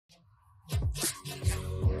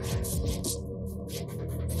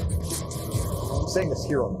I'm saying this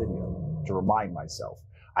here on video to remind myself.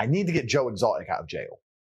 I need to get Joe Exotic out of jail.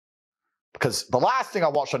 Because the last thing I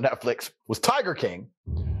watched on Netflix was Tiger King,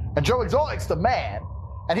 and Joe Exotic's the man,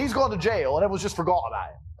 and he's gone to jail, and everyone's just forgot about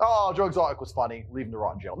it. Oh, Joe Exotic was funny, leave him to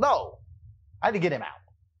rot in jail. No, I had to get him out.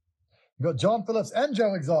 You got John Phillips and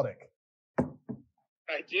Joe Exotic.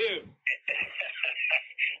 I do.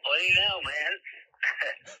 Well, you know, man,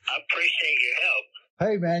 I appreciate your help.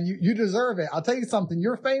 Hey, man, you deserve it. I'll tell you something.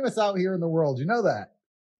 You're famous out here in the world. You know that?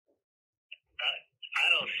 I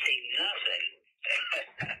don't see nothing.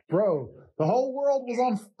 Bro, the whole world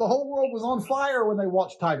was on fire when they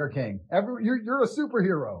watched Tiger King. You're a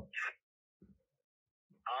superhero.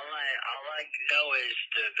 All I know is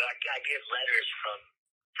I get letters from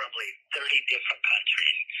probably 30 different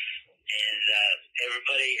countries, and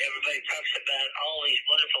everybody talks about all these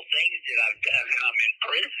wonderful things that I've done, and I'm in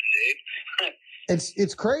prison, dude.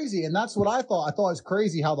 It's crazy, and that's what I thought. I thought it's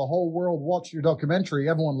crazy how the whole world watched your documentary.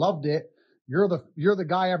 Everyone loved it. You're the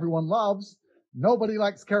guy everyone loves. Nobody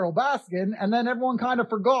likes Carol Baskin, and then everyone kind of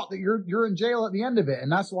forgot that you're in jail at the end of it, and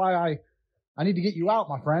that's why I need to get you out,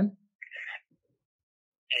 my friend.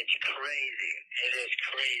 It's crazy. It is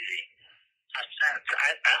crazy.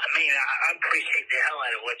 I mean, I appreciate the hell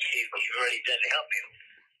out of what you've already done to help me.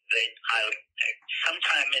 But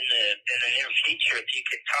sometime in the near future, if you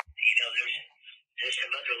could talk, there's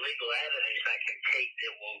some other legal avenues I can take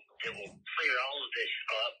that will clear all of this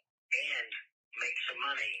up and make some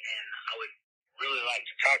money. And I would really like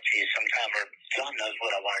to talk to you sometime, or John knows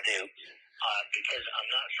what I want to do, because I'm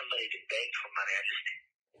not somebody to beg for money. I just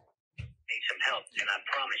need some help, and I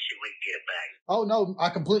promise you we can get it back. Oh, no, I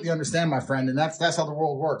completely understand, my friend, and that's how the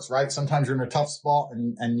world works, right? Sometimes you're in a tough spot,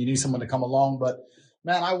 and you need someone to come along, but,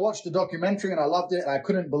 man, I watched the documentary, and I loved it, and I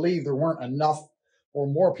couldn't believe there weren't enough or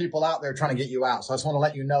more people out there trying to get you out. So I just want to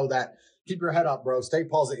let you know that keep your head up, bro. Stay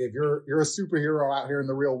positive. You're a superhero out here in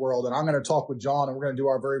the real world, and I'm going to talk with John, and we're going to do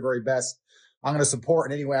our very, very best. I'm going to support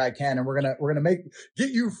in any way I can, and we're going to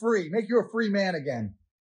get you free, make you a free man again.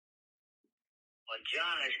 Well,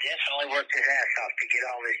 John has definitely worked his ass off to get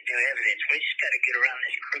all this new evidence. We just got to get around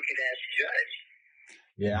this crooked-ass judge.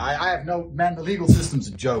 Yeah, I have man, the legal system's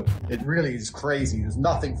a joke. It really is crazy. There's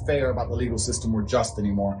nothing fair about the legal system or just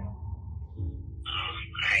anymore.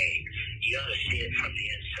 Hey, you ought to see it from the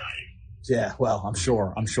inside. Yeah, well, I'm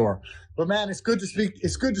sure. But, man, it's good to speak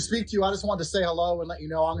to you. I just wanted to say hello and let you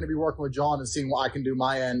know I'm going to be working with John and seeing what I can do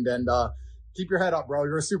my end. And keep your head up, bro.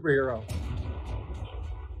 You're a superhero.